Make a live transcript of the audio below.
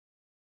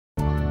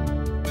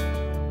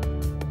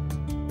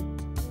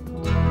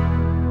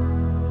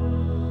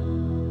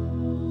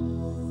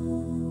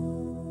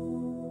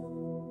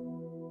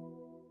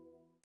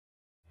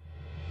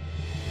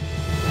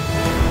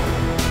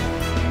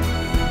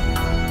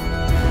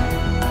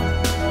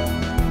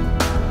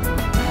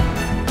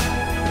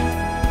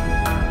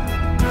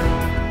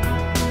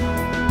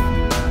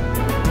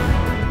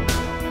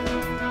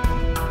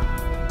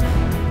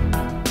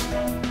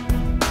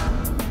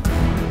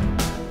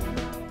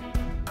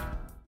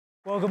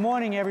Well, good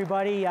morning,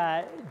 everybody.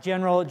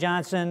 General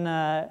Johnson,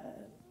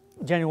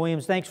 General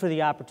Williams, thanks for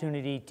the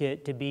opportunity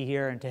to be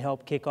here and to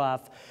help kick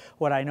off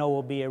what I know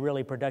will be a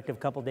really productive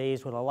couple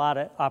days with a lot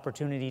of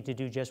opportunity to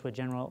do just what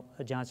General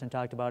Johnson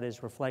talked about,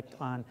 is reflect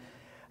on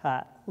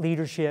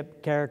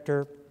leadership,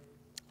 character,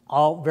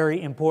 all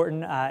very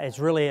important. It's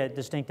really a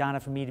distinct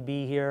honor for me to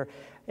be here.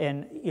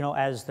 And, you know,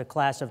 as the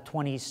class of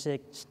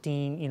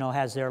 2016, you know,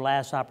 has their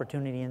last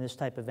opportunity in this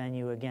type of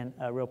venue, again,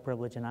 a real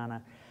privilege and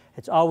honor.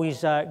 It's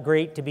always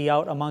great to be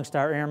out amongst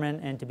our airmen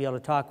and to be able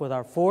to talk with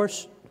our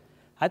force.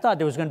 I thought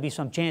there was going to be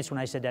some chance when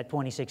I said that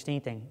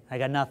 2016 thing. I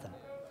got nothing.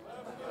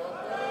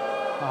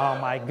 Oh,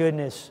 my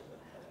goodness.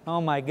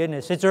 Oh, my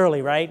goodness. It's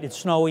early, right? It's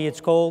snowy.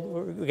 It's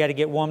cold. We got to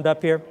get warmed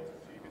up here.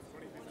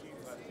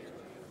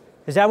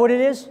 Is that what it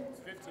is?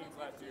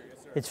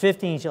 It's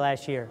 15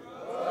 last year.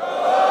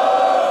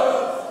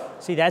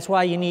 See, that's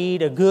why you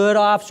need a good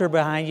officer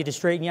behind you to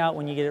straighten you out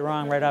when you get it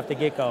wrong right off the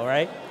get-go,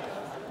 right?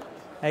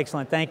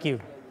 Excellent. Thank you.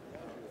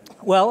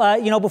 Well,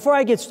 you know, before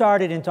I get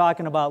started in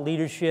talking about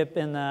leadership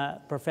in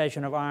the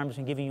profession of arms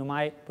and giving you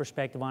my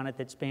perspective on it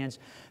that spans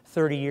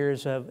 30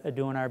 years of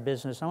doing our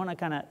business, I want to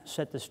kind of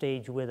set the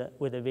stage with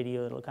a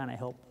video that will kind of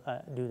help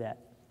do that.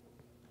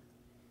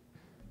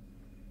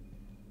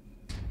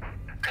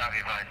 Copy,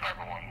 advise,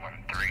 Viper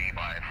 113,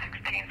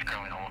 516 is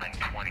currently holding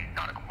 20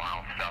 nautical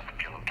miles south of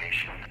your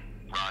location.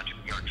 Roger,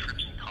 we are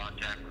troops in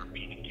contact. We're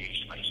being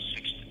engaged by 6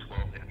 to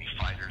 12 enemy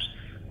fighters.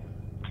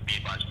 Be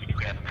advised, we do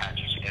have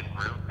Apaches en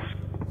route.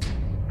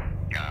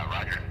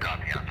 Roger,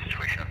 copy on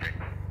situation update.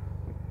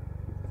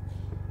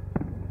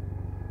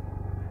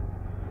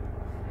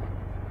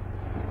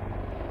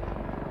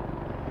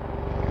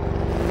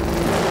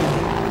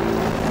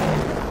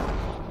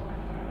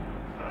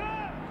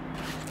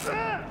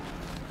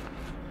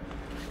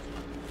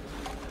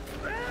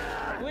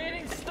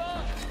 Bleeding,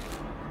 stop!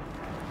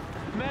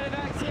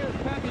 Medevac's here,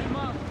 packing him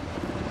up.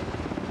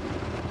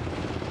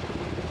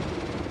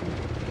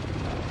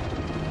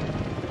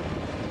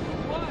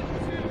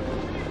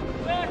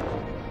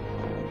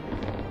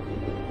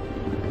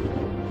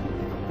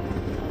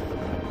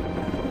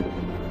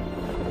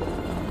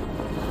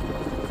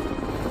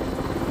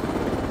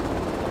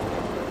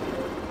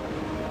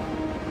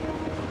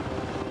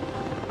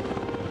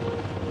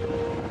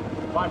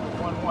 Viper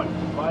 1-1,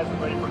 advise and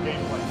ready for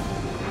game plan.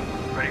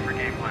 Ready for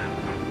game plan.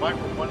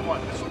 Viper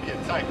 1-1, this will be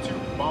a Type 2,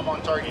 bomb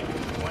on target,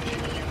 1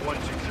 GBU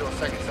 120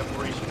 second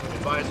separation.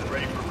 Advise and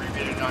ready for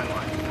rebaited 9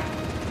 line.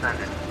 Send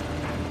it.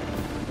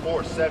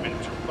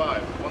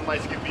 4725, 1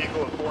 light skip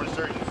vehicle and 4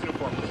 insurgents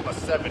uniform, Lima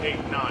 7,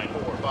 8, 9,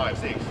 4, 5,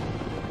 6.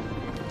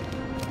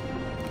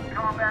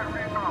 Combat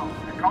Rainbow,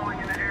 they're calling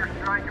in an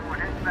airstrike and we're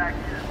heading back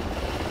in.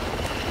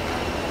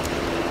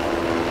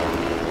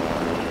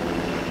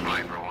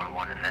 Viper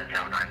 1-1 is at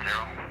 090.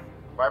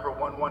 Viper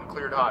 1-1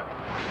 cleared hot.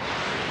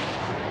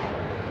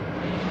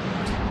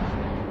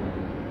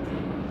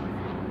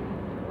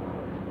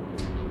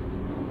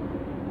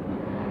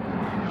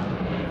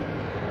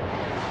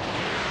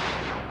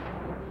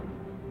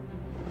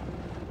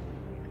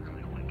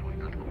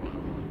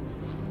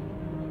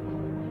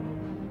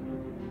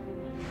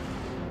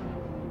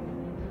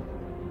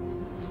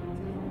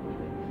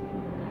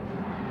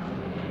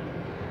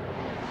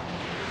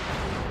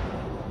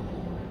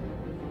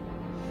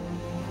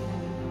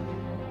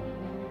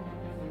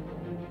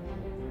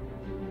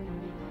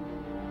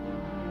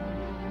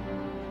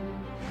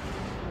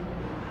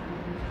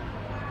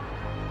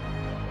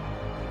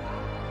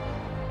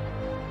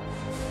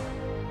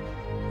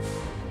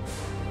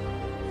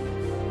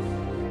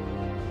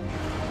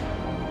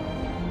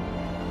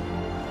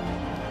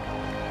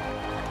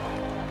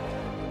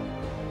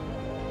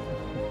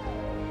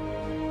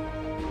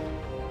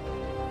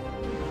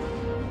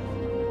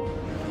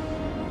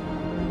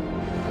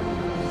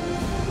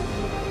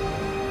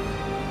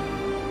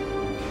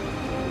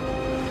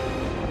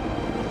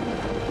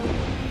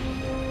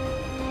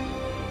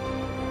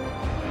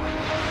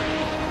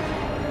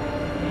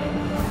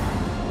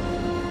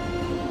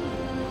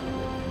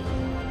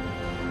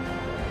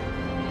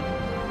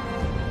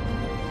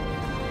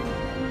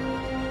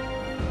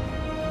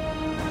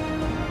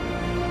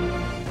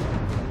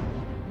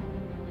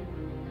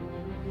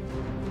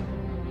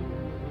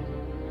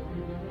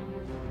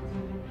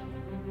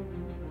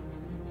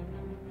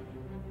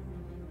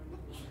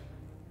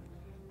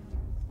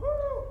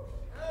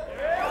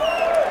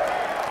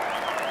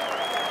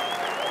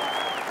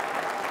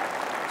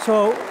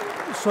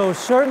 So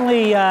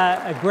certainly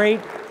a great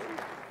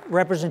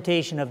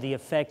representation of the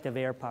effect of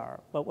air power.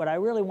 But what I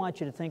really want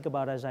you to think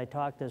about as I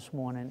talk this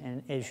morning,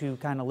 and as you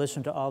kind of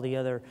listen to all the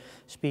other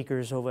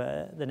speakers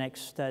over the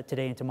next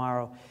today and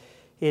tomorrow,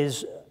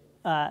 is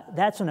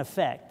that's an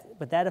effect.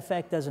 But that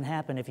effect doesn't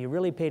happen if you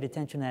really paid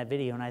attention to that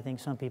video, and I think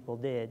some people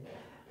did.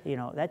 You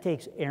know, that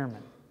takes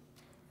airmen,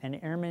 and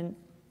airmen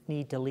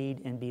need to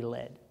lead and be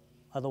led.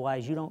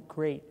 Otherwise, you don't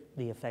create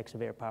the effects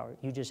of air power.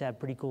 You just have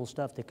pretty cool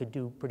stuff that could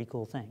do pretty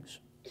cool things.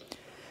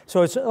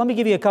 So let me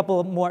give you a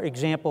couple more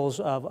examples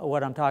of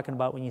what I'm talking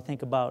about when you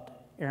think about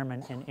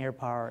airmen and air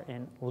power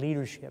and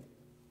leadership.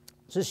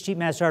 So this is Chief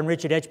Master Sergeant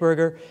Richard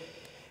Etchberger.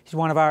 He's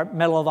one of our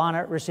Medal of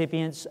Honor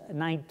recipients,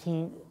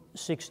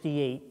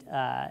 1968,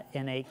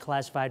 in a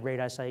classified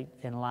radar site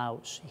in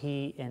Laos.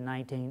 He and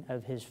 19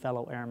 of his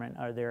fellow airmen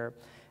are there.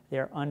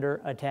 They're under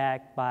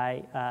attack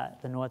by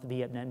the North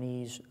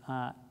Vietnamese,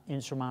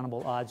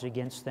 insurmountable odds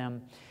against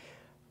them.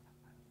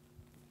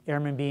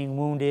 Airmen being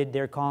wounded,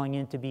 they're calling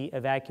in to be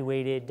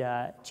evacuated.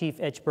 Chief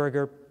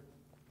Etchberger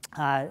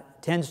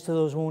tends to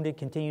those wounded,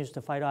 continues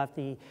to fight off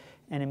the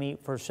enemy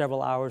for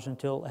several hours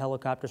until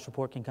helicopter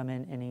support can come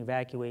in and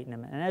evacuate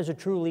them. And as a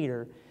true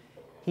leader,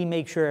 he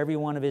makes sure every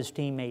one of his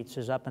teammates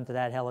is up into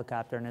that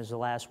helicopter and is the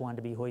last one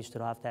to be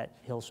hoisted off that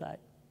hillside.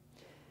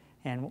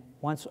 And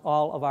once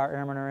all of our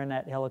airmen are in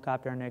that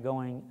helicopter and they're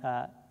going,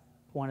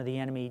 one of the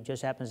enemy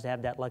just happens to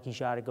have that lucky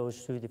shot. It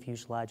goes through the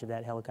fuselage of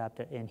that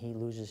helicopter and he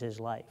loses his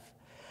life.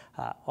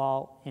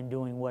 All in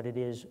doing what it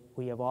is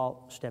we have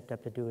all stepped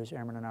up to do as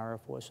airmen in our Air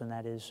Force, and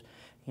that is,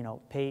 you know,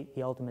 pay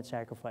the ultimate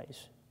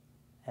sacrifice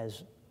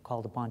as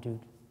called upon to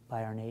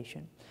by our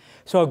nation.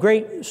 So a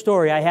great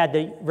story. I had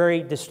the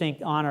very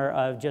distinct honor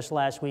of just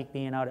last week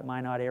being out at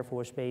Minot Air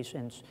Force Base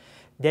and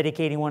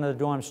dedicating one of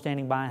the dorms,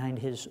 standing behind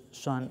his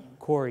son,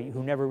 Cody,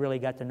 who never really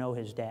got to know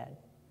his dad.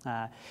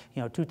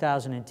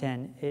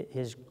 2010,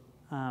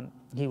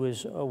 he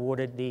was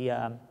awarded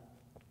the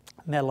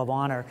Medal of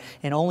Honor,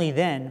 and only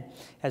then,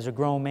 as a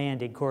grown man,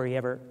 did Cody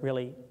ever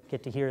really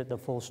get to hear the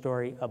full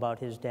story about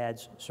his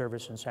dad's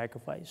service and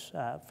sacrifice.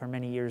 For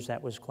many years, that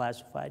was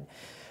classified.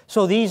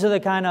 So these are the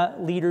kind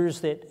of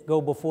leaders that go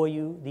before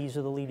you. These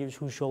are the leaders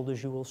whose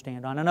shoulders you will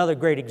stand on. Another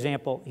great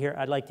example here,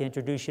 I'd like to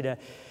introduce you to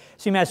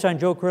CMAS Sergeant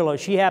Joe Carrillo.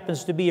 She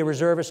happens to be a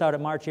reservist out at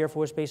March Air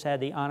Force Base. I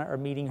had the honor of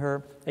meeting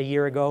her a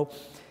year ago.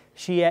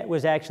 She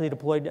was actually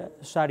deployed to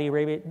Saudi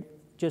Arabia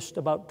just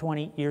about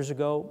 20 years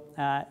ago.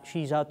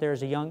 She's out there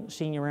as a young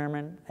senior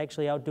airman,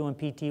 actually out doing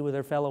PT with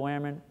her fellow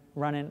airmen,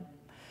 running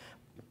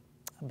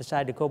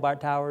beside the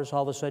Cobart Towers.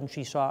 All of a sudden,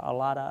 she saw a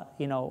lot of,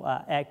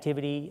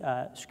 activity,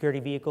 security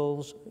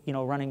vehicles,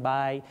 running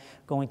by,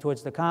 going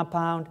towards the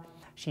compound.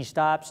 She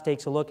stops,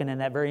 takes a look, and in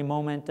that very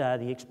moment,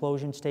 the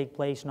explosions take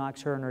place,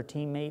 knocks her and her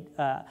teammate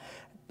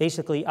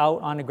basically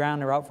out on the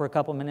ground. They're out for a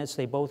couple minutes.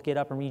 They both get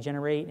up and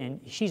regenerate, and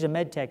she's a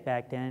med tech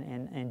back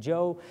then, and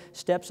Joe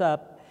steps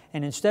up,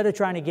 and instead of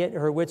trying to get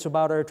her wits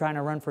about her, trying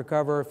to run for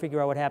cover or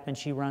figure out what happened,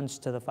 she runs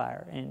to the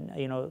fire. And,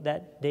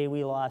 that day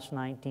we lost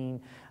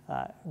 19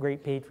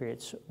 great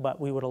patriots,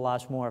 but we would have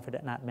lost more if it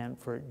had not been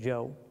for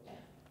Joe.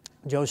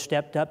 Joe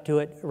stepped up to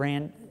it,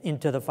 ran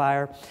into the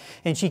fire,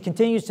 and she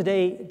continues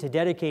today to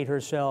dedicate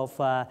herself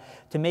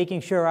to making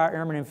sure our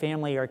airmen and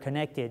family are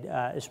connected,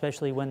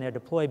 especially when they're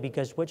deployed,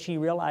 because what she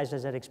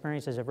realizes that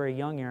experience as a very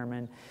young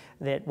airman,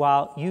 that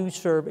while you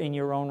serve in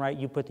your own right,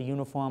 you put the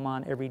uniform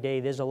on every day,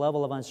 there's a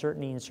level of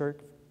uncertainty and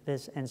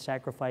service and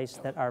sacrifice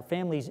that our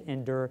families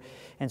endure,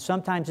 and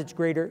sometimes it's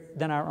greater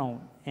than our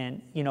own.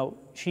 And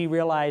she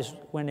realized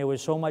when there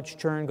was so much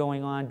churn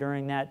going on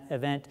during that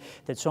event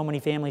that so many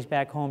families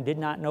back home did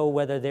not know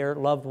whether their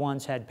loved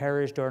ones had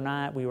perished or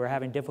not. We were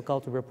having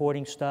difficulty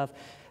reporting stuff.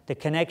 The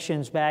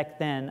connections back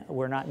then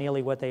were not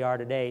nearly what they are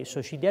today.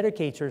 So she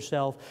dedicates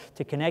herself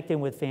to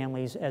connecting with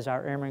families as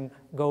our airmen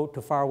go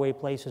to faraway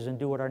places and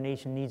do what our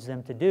nation needs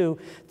them to do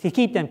to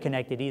keep them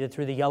connected, either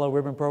through the Yellow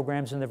Ribbon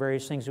programs and the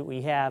various things that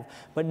we have,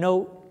 but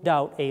no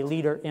doubt a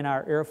leader in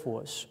our Air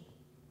Force.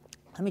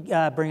 Let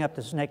me bring up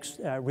this next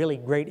really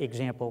great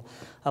example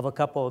of a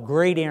couple of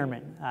great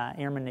airmen,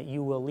 airmen that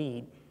you will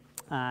lead.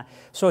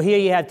 So here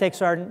you have Tech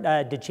Sergeant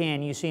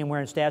DeChan. You see him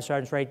wearing Staff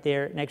Sergeants right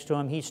there next to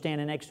him. He's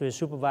standing next to his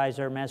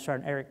supervisor, Master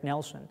Sergeant Eric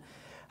Nelson.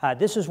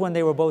 This is when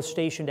they were both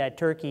stationed at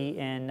Turkey,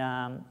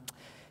 and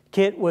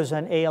Kit was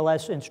an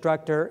ALS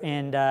instructor,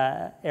 and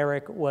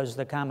Eric was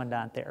the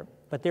commandant there.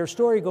 But their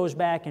story goes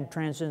back and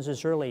transcends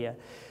this earlier.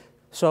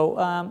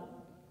 So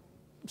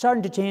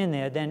Sergeant DeChan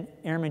there, then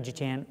Airman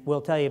DeChan,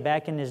 will tell you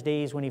back in his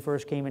days when he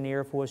first came in the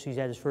Air Force, he's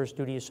at his first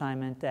duty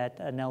assignment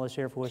at Nellis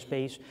Air Force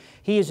Base.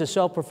 He is a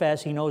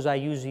self-professed, he knows I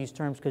use these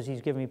terms because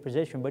he's given me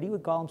position, but he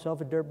would call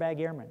himself a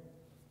dirtbag airman.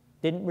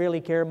 Didn't really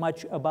care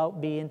much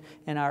about being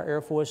in our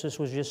Air Force. This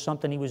was just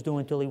something he was doing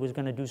until he was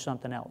going to do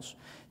something else.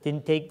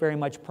 Didn't take very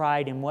much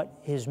pride in what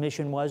his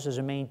mission was as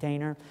a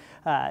maintainer.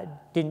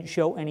 Didn't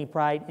show any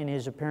pride in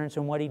his appearance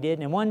and what he did.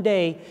 And one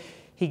day,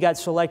 he got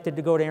selected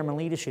to go to Airman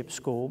Leadership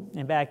School,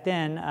 and back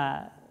then,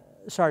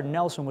 Sergeant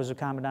Nelson was the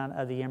commandant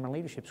of the Airman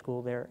Leadership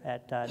School there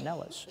at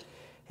Nellis.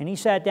 And he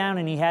sat down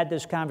and he had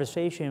this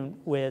conversation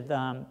with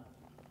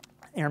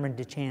Airman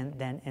DeChan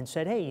then and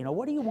said, hey,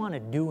 what do you want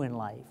to do in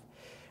life?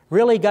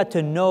 Really got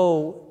to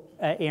know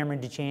Airman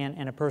DeChan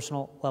on a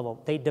personal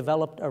level. They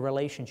developed a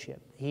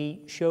relationship.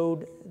 He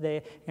showed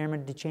the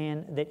Airman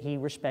DeChan that he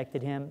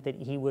respected him, that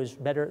he was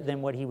better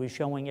than what he was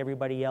showing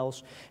everybody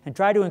else, and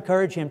tried to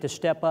encourage him to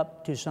step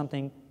up to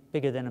something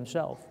bigger than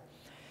himself.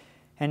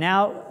 And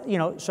now,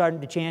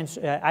 Sergeant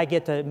DeChan, I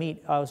get to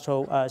meet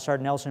also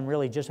Sergeant Nelson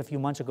really just a few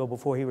months ago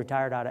before he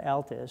retired out of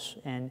Altus.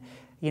 And,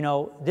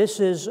 this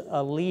is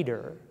a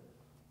leader,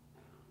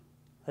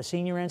 a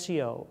senior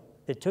NCO,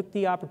 that took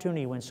the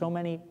opportunity when so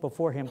many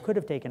before him could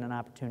have taken an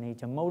opportunity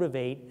to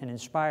motivate and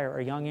inspire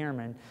a young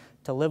airman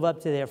to live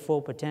up to their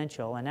full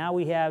potential. And now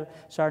we have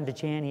Sergeant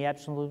DeChan. He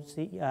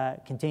absolutely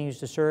continues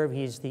to serve.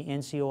 He's the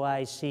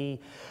NCOIC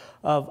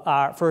of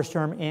our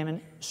first-term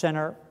Airman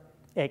Center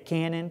at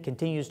Cannon,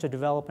 continues to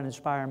develop and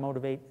inspire and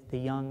motivate the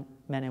young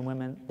men and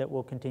women that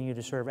will continue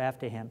to serve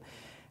after him.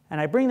 And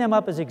I bring them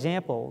up as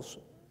examples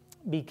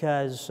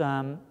because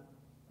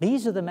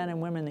these are the men and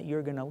women that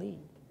you're going to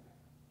lead.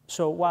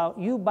 So while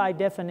you, by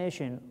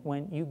definition,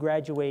 when you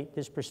graduate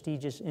this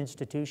prestigious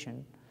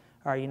institution,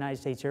 our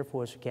United States Air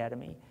Force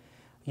Academy,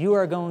 you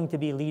are going to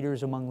be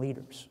leaders among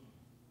leaders.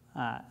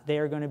 They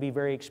are going to be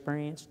very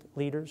experienced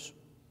leaders.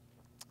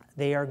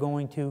 They are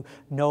going to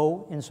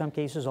know, in some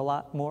cases, a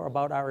lot more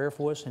about our Air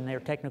Force and their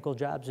technical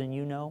jobs than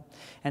you know.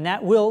 And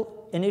that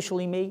will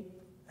initially may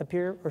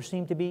appear or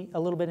seem to be a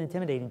little bit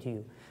intimidating to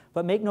you.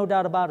 But make no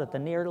doubt about it, the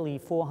nearly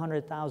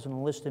 400,000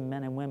 enlisted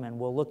men and women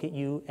will look at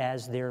you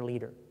as their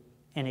leader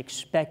and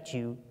expect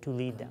you to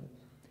lead them.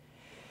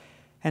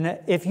 And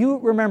if you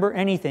remember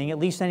anything, at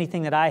least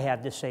anything that I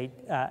have to say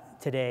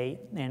today,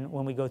 and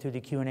when we go through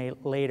the Q&A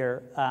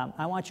later,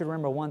 I want you to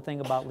remember one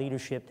thing about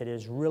leadership that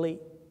is really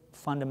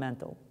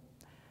fundamental.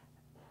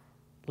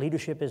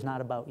 Leadership is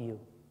not about you.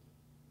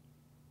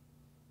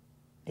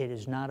 It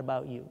is not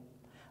about you.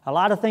 A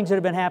lot of things that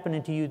have been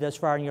happening to you thus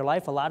far in your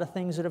life, a lot of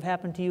things that have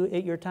happened to you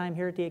at your time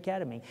here at the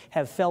Academy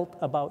have felt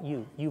about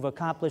you. You've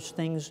accomplished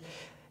things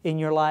in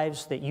your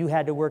lives that you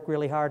had to work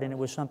really hard, and it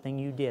was something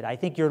you did. I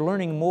think you're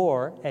learning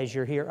more as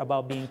you're here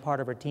about being part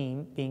of a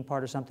team, being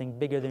part of something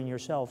bigger than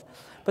yourself.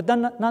 But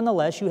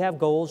nonetheless, you have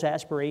goals,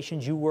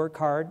 aspirations, you work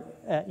hard,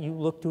 you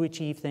look to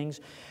achieve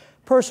things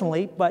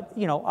personally, but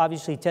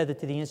obviously tethered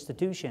to the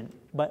institution.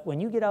 But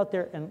when you get out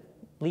there and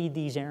lead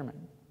these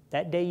airmen,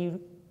 that day you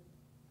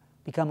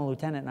become a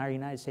lieutenant in our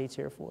United States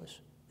Air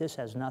Force, this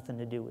has nothing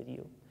to do with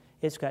you.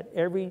 It's got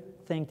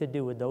everything to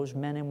do with those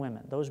men and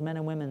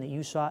women that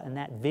you saw in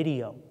that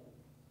video,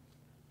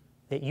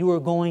 that you are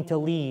going to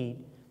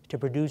lead to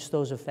produce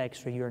those effects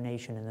for your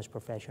nation in this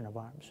profession of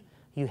arms.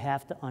 You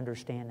have to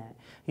understand that.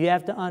 You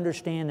have to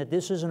understand that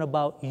this isn't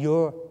about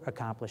your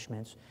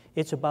accomplishments.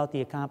 It's about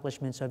the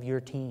accomplishments of your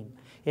team.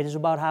 It is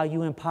about how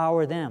you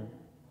empower them,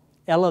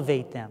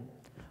 elevate them,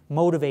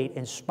 motivate,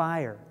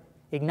 inspire,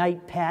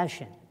 ignite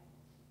passion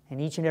in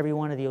each and every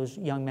one of those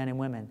young men and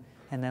women,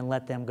 and then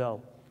let them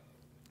go.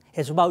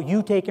 It's about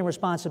you taking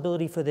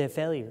responsibility for their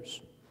failures.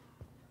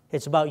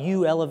 It's about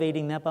you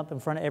elevating them up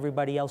in front of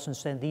everybody else and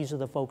saying, these are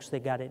the folks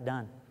that got it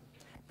done.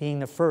 Being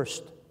the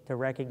first to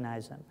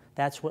recognize them.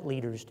 That's what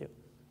leaders do.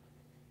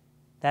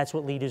 That's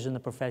what leaders in the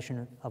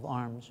profession of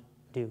arms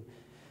do.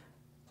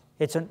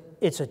 It's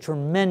a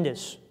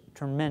tremendous,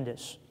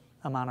 tremendous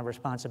amount of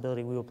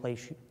responsibility we will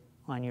place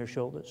on your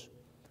shoulders.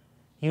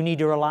 You need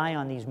to rely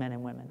on these men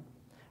and women.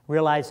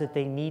 Realize that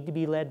they need to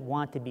be led,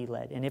 want to be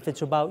led. And if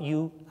it's about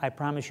you, I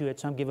promise you at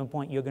some given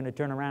point you're going to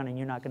turn around and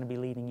you're not going to be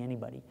leading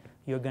anybody.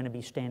 You're going to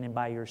be standing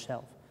by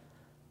yourself.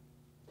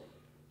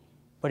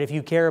 But if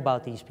you care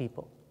about these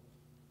people,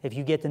 if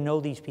you get to know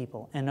these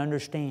people and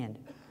understand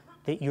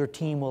that your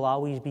team will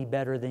always be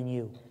better than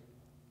you,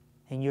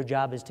 and your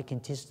job is to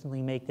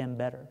consistently make them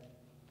better,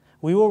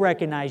 we will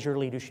recognize your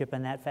leadership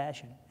in that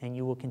fashion, and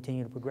you will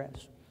continue to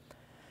progress.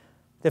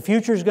 The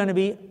future is going to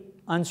be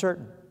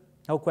uncertain,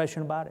 no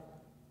question about it.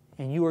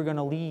 And you are going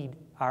to lead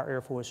our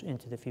Air Force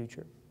into the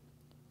future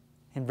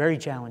in very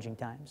challenging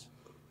times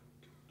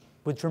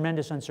with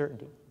tremendous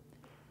uncertainty.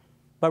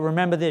 But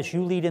remember this,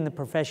 you lead in the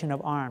profession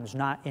of arms,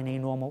 not in a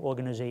normal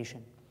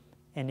organization.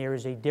 And there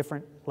is a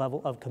different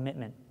level of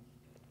commitment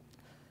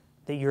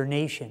that your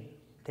nation,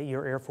 that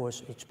your Air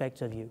Force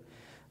expects of you.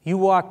 You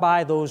walk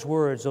by those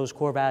words, those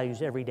core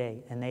values every day,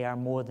 and they are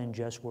more than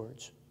just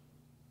words.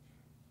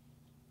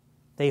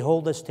 They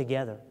hold us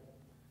together.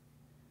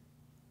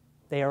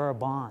 They are a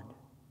bond.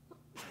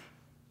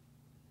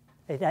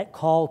 That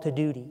call to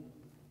duty,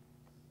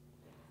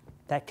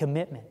 that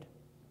commitment,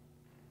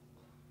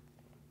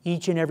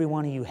 each and every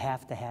one of you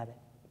have to have it.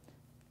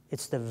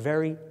 It's the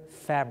very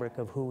fabric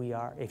of who we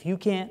are. If you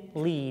can't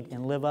lead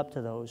and live up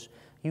to those,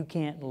 you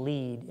can't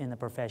lead in the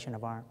profession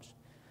of arms.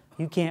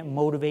 You can't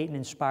motivate and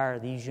inspire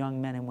these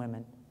young men and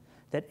women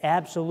that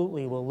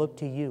absolutely will look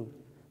to you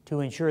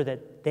to ensure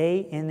that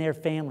they and their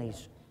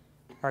families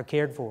are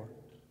cared for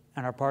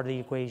and are part of the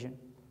equation.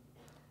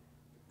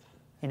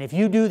 And if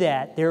you do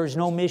that, there is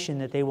no mission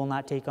that they will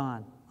not take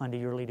on under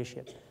your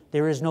leadership.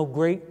 There is no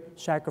great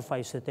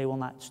sacrifice that they will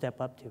not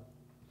step up to.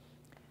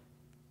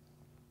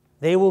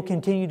 They will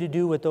continue to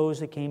do what those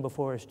that came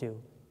before us do,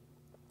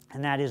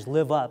 and that is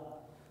live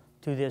up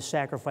to this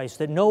sacrifice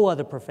that no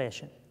other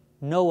profession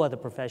in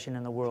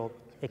the world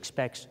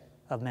expects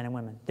of men and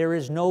women. There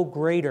is no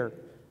greater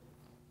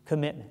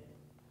commitment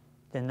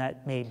than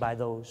that made by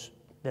those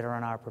that are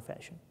in our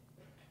profession.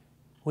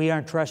 We are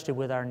entrusted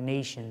with our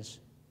nation's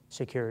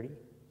security,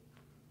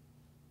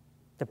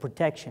 the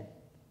protection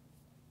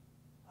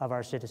of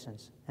our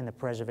citizens, and the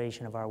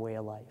preservation of our way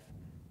of life.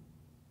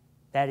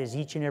 That is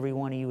each and every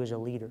one of you as a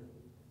leader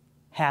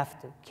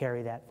have to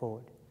carry that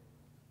forward.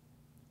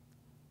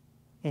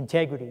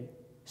 integrity,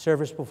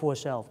 service before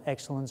self,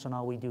 excellence in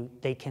all we do,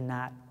 they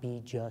cannot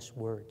be just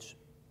words.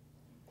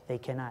 They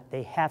cannot.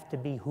 They have to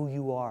be who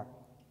you are.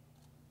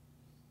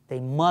 They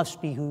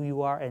must be who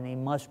you are, and they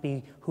must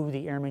be who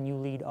the airmen you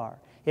lead are.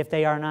 If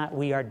they are not,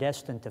 we are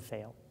destined to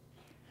fail.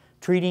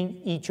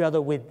 Treating each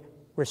other with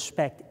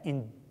respect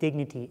and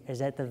dignity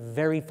is at the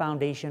very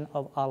foundation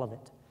of all of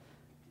it.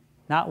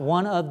 Not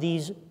one of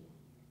these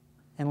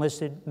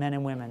enlisted men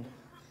and women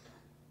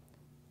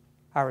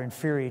are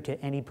inferior to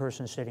any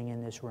person sitting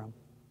in this room.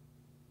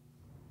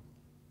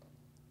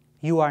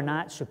 You are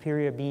not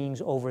superior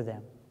beings over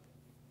them.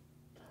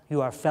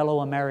 You are fellow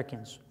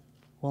Americans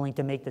willing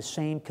to make the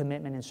same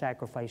commitment and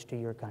sacrifice to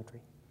your country.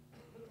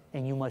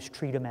 And you must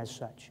treat them as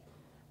such.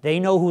 They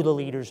know who the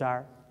leaders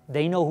are.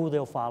 They know who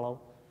they'll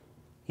follow.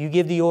 You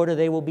give the order,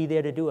 they will be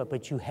there to do it.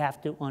 But you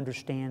have to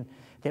understand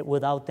that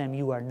without them,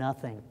 you are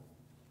nothing.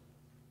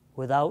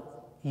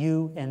 Without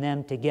you and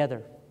them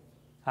together,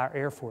 our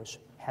Air Force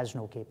has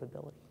no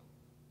capability.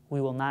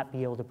 We will not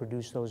be able to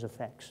produce those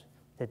effects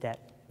that that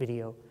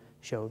video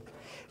showed.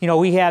 You know,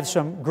 we have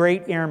some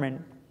great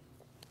airmen,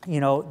 you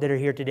know, that are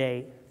here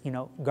today, you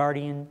know,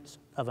 guardians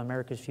of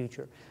America's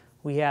future.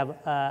 We have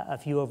a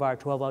few of our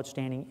 12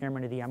 outstanding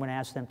airmen of the year. I'm going to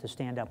ask them to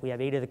stand up. We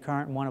have 8 of the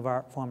current and 1 of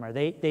our former. Are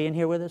they in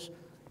here with us?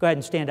 Go ahead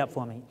and stand up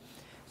for me.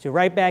 So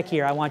right back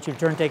here, I want you to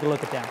turn and take a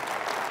look at them.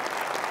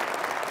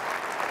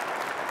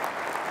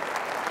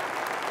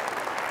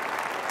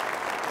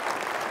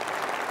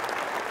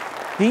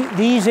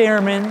 These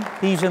airmen,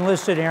 these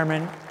enlisted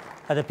airmen,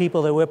 are the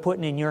people that we're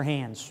putting in your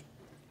hands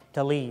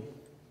to lead.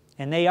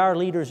 And they are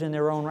leaders in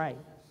their own right.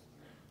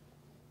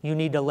 You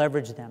need to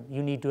leverage them.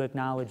 You need to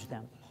acknowledge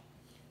them.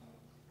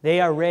 They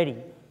are ready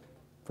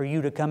for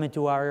you to come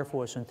into our Air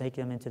Force and take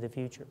them into the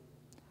future.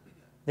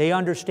 They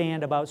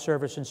understand about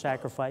service and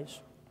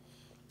sacrifice.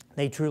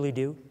 They truly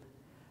do.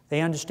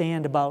 They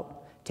understand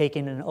about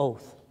taking an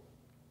oath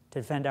to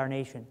defend our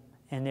nation,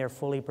 and they're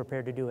fully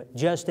prepared to do it,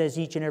 just as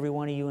each and every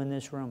one of you in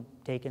this room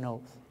take an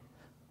oath.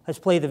 Let's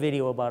play the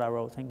video about our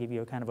oath and give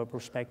you a kind of a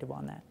perspective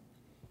on that.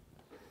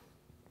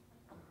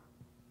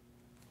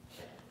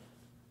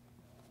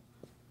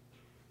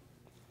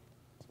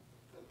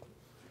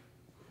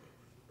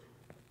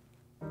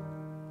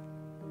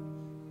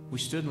 We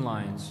stood in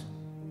lines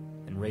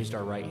and raised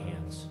our right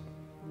hands.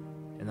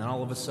 And then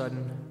all of a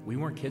sudden, we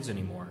weren't kids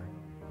anymore.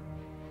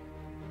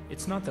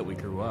 It's not that we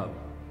grew up.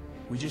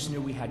 We just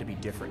knew we had to be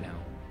different now.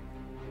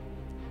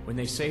 When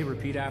they say,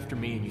 repeat after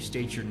me, and you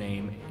state your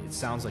name, it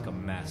sounds like a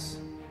mess.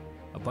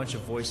 A bunch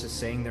of voices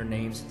saying their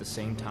names at the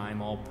same time,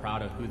 all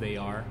proud of who they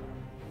are.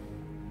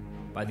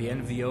 By the end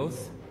of the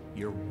oath,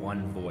 you're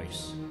one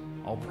voice,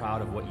 all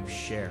proud of what you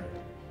share.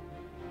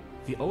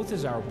 The oath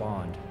is our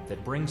bond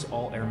that brings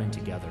all airmen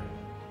together.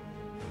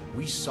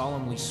 We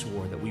solemnly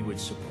swore that we would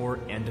support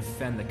and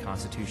defend the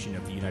Constitution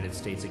of the United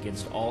States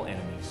against all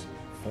enemies,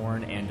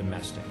 foreign and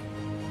domestic.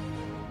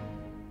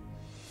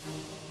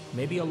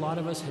 Maybe a lot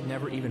of us had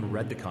never even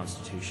read the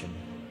Constitution,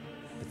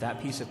 but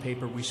that piece of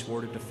paper we swore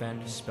to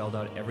defend spelled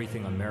out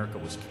everything America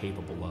was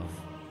capable of.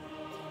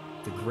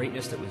 The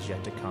greatness that was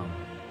yet to come.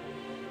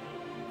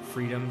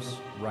 Freedoms,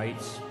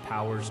 rights,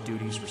 powers,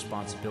 duties,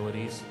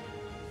 responsibilities.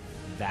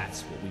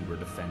 That's what we were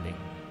defending.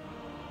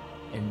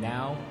 And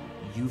now,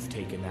 you've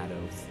taken that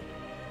oath.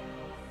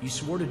 You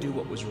swore to do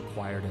what was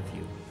required of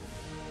you.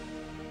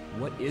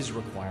 What is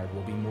required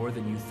will be more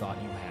than you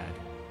thought you had.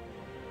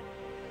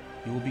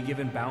 You will be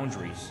given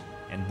boundaries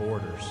and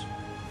borders,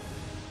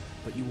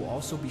 but you will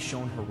also be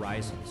shown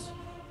horizons.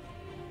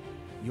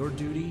 Your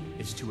duty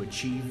is to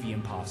achieve the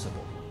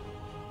impossible.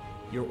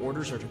 Your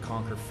orders are to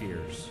conquer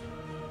fears,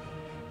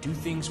 do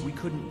things we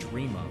couldn't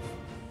dream of.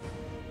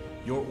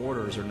 Your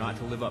orders are not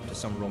to live up to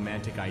some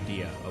romantic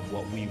idea of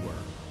what we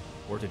were,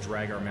 or to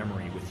drag our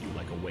memory with you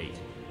like a weight.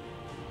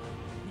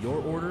 Your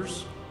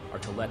orders are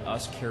to let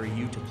us carry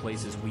you to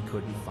places we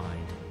couldn't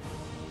find.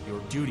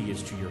 Your duty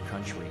is to your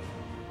country.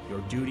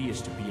 Your duty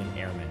is to be an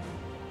airman.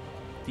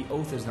 The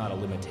oath is not a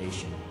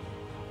limitation.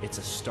 It's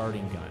a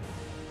starting gun.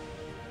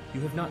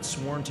 You have not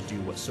sworn to do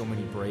what so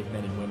many brave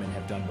men and women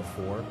have done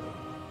before.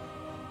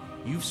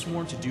 You've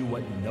sworn to do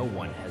what no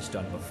one has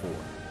done before.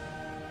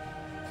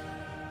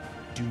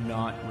 Do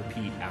not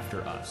repeat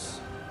after us.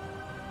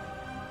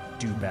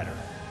 Do better.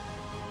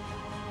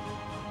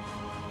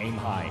 Aim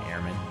high,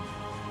 airmen.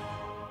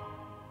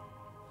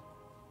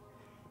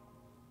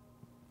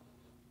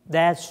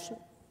 That's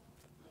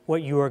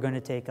what you are going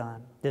to take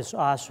on, this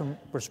awesome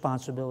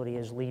responsibility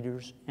as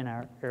leaders in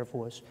our Air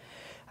Force.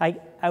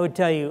 I would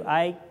tell you,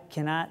 I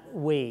cannot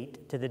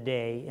wait to the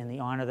day and the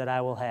honor that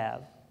I will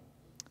have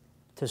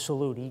to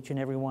salute each and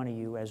every one of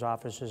you as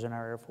officers in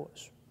our Air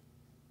Force.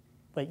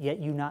 But yet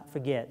you not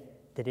forget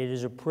that it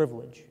is a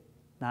privilege,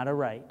 not a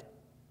right,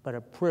 but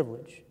a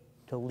privilege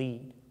to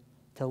lead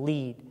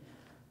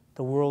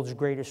the world's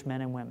greatest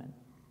men and women,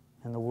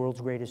 and the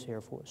world's greatest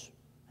Air Force,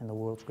 and the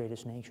world's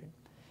greatest nation.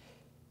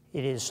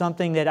 It is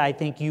something that I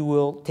think you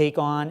will take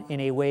on in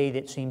a way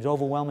that seems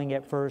overwhelming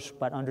at first,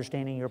 but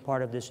understanding you're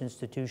part of this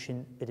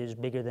institution that is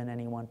bigger than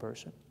any one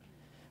person.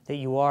 that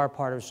you are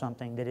part of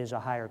something that is a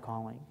higher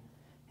calling,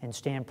 and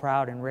stand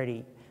proud and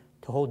ready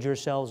to hold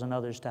yourselves and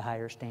others to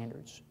higher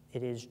standards.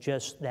 It is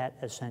just that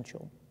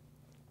essential.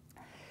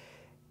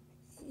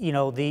 You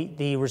know,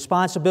 the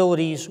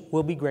responsibilities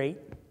will be great,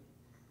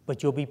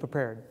 but you'll be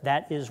prepared.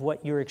 That is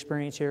what your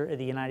experience here at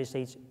the United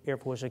States Air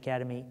Force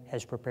Academy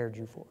has prepared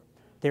you for.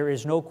 There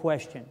is no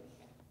question,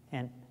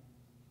 and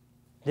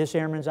this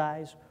airman's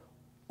eyes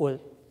or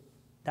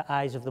the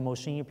eyes of the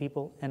most senior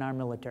people in our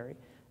military,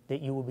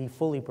 that you will be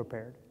fully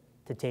prepared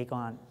to take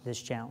on this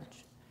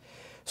challenge.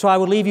 So I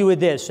would leave you with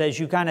this as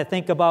you kind of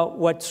think about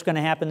what's going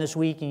to happen this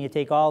week, and you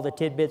take all the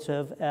tidbits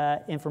of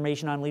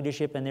information on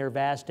leadership, and they're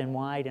vast and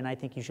wide, and I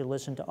think you should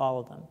listen to all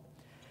of them.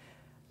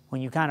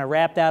 When you kind of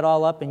wrap that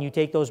all up and you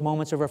take those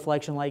moments of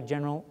reflection like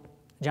General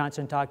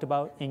Johnson talked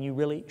about, and you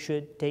really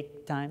should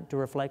take time to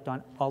reflect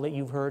on all that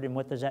you've heard and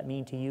what does that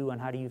mean to you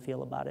and how do you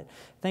feel about it.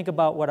 Think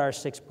about what our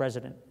 6th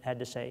president had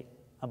to say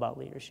about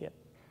leadership.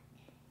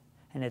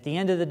 And at the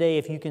end of the day,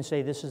 if you can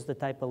say this is the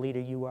type of leader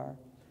you are,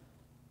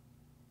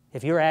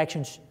 if your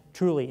actions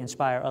truly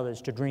inspire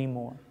others to dream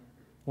more,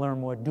 learn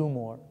more, do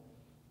more,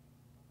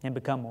 and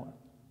become more,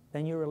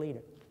 then you're a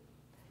leader.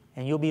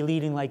 And you'll be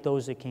leading like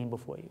those that came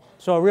before you.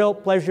 So a real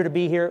pleasure to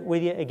be here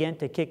with you again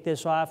to kick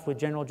this off with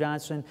General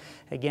Johnson.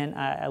 Again,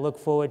 I look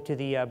forward to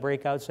the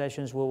breakout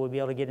sessions where we'll be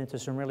able to get into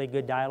some really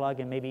good dialogue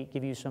and maybe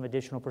give you some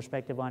additional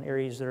perspective on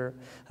areas that are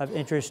of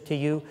interest to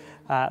you.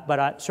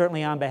 But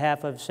certainly on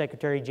behalf of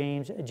Secretary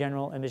James,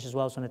 General, and Mrs.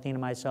 Wilson, Athena,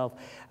 and myself,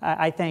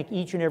 I thank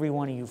each and every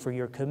one of you for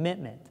your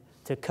commitment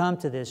to come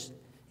to this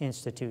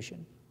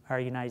institution, our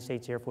United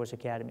States Air Force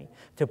Academy,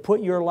 to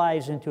put your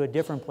lives into a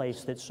different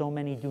place that so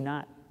many do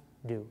not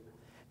do,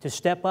 to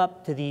step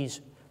up to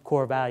these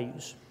core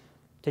values,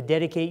 to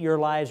dedicate your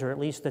lives, or at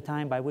least the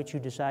time by which you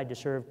decide to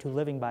serve, to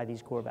living by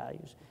these core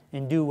values,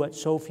 and do what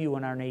so few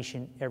in our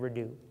nation ever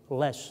do,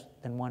 less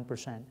than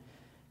 1%,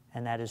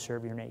 and that is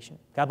serve your nation.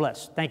 God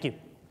bless. Thank you.